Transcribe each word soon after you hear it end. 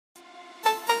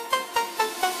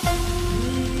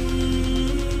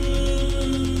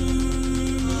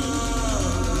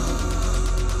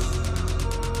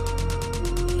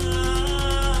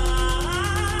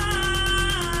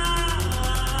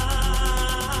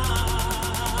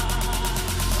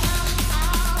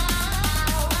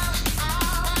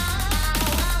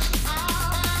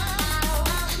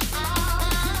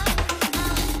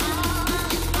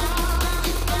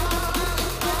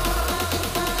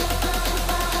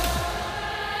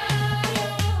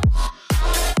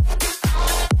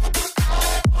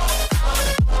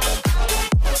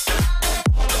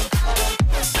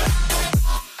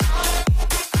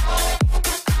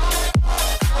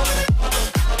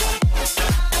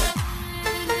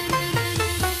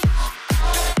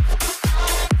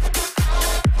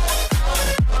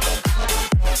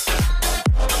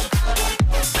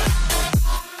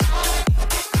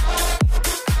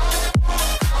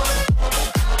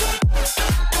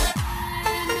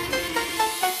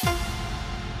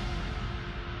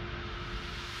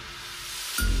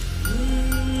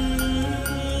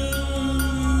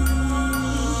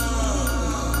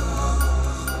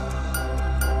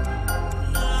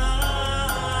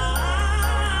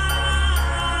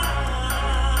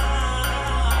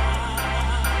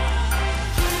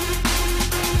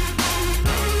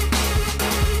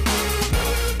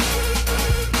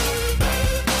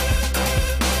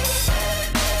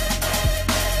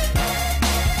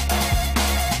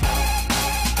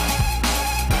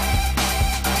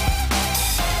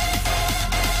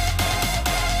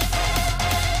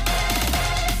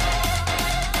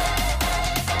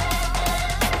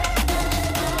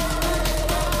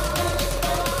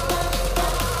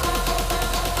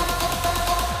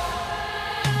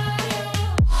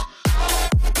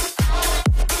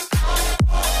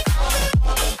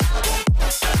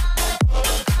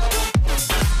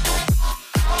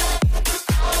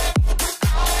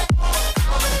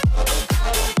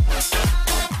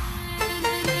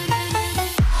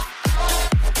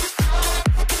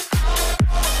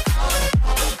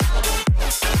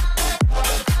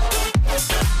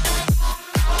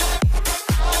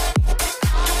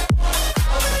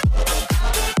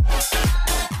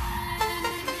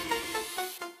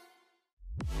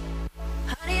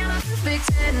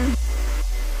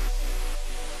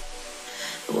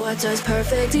What does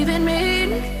perfect even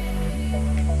mean?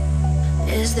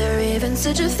 Is there even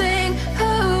such a thing?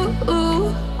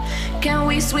 Oh, can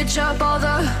we switch up all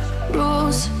the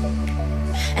rules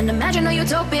and imagine a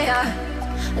utopia?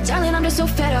 Darling, I'm just so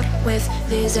fed up with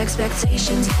these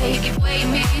expectations. They keep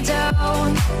weighing me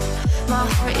down. My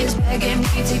heart is begging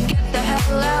me to get the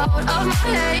hell out of my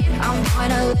head. I'm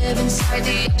gonna live inside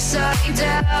the upside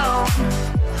down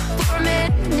for a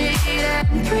minute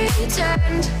and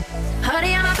pretend.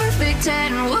 Honey, I'm a perfect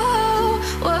 10. Whoa,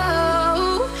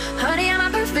 whoa. Honey, I'm a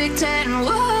perfect 10.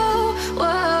 Whoa,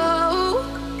 whoa.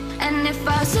 And if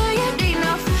I say it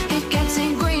enough, it gets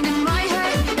ingrained in my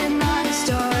head, and I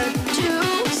start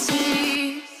to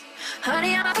see.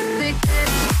 Honey, I'm a perfect 10.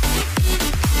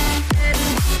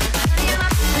 Honey, I'm a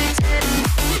perfect 10.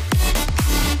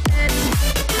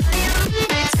 Honey, I'm a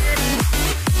perfect 10.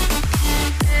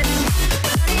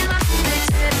 Honey, I'm a perfect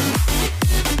 10.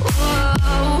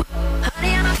 Whoa.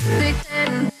 Honey, I'm a perfect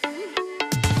 10.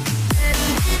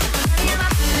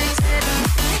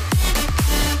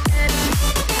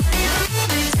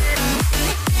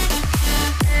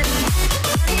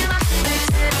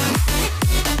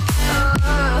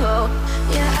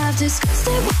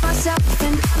 Disgusted with myself,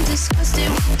 and I'm disgusted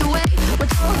with the way we're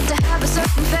told to have a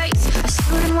certain face. I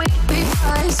stood and wait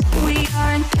because we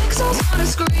aren't pixels on a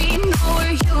screen. No,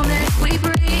 we're human, we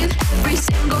breathe. Every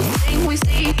single thing we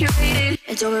see curated.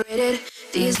 It's overrated.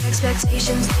 These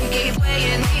expectations, they keep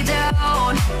weighing me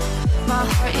down. My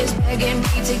heart is begging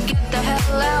me to get the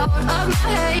hell out of my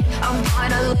head. I'm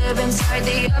gonna live inside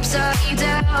the upside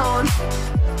down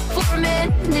for a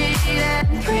minute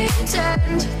and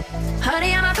pretend.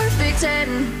 Honey, I'm a perfect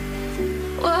 10.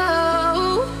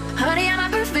 Whoa. Honey, I'm a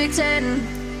perfect 10.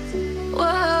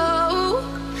 Whoa.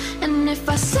 And if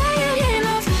I say it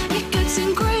enough, it gets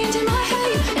ingrained in my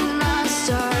head, and I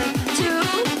start to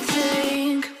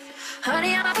think.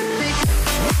 Honey, I'm a perfect 10.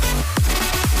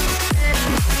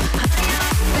 Honey, I'm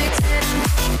a perfect 10.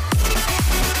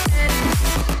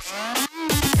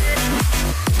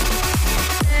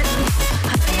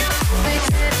 Honey, I'm a perfect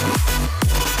 10.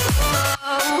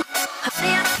 Whoa.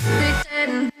 Honey, I'm a perfect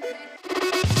 10.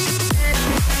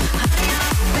 Honey, I'm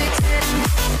a perfect 10.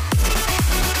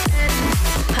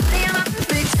 Honey, I'm a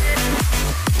perfect 10.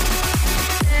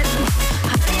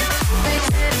 Honey, I'm a perfect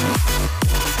 10.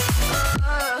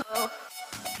 Oh.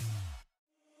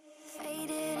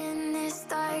 Faded in this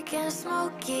dark and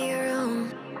smoky room,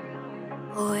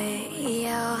 with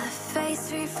your face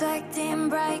reflecting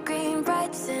bright green,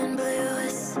 brights and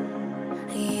blues.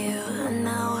 You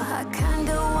know I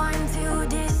kinda want to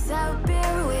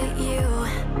disappear with you,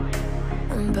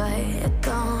 but I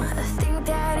don't think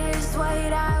that is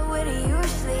what I would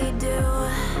usually do.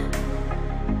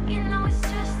 You know it's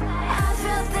just like I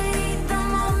felt the heat the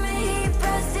moment he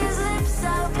pressed his lips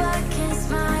up against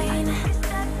mine.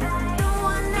 Don't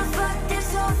wanna fuck this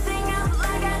whole thing up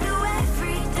like I do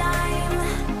every time.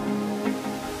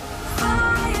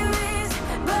 Fire is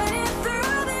burning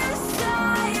through this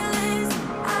silence.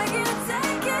 I can't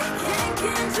take it, can't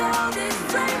control this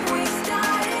flame we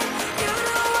started. You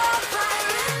know I'm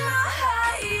fire in my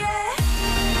heart, yeah.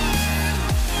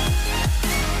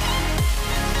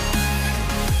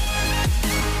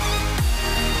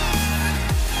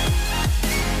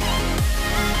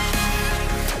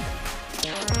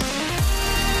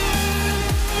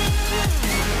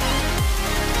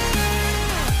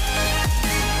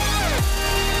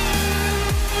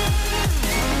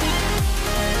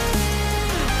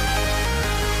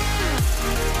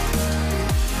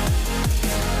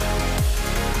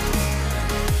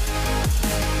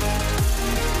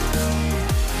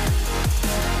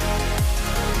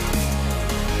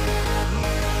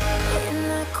 In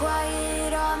the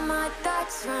quiet, all my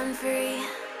thoughts run free,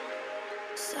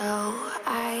 so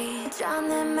I drown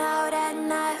them out at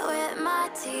night with my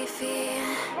TV.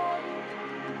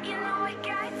 You know I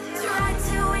got to try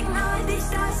to ignore these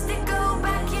thoughts that go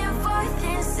back and forth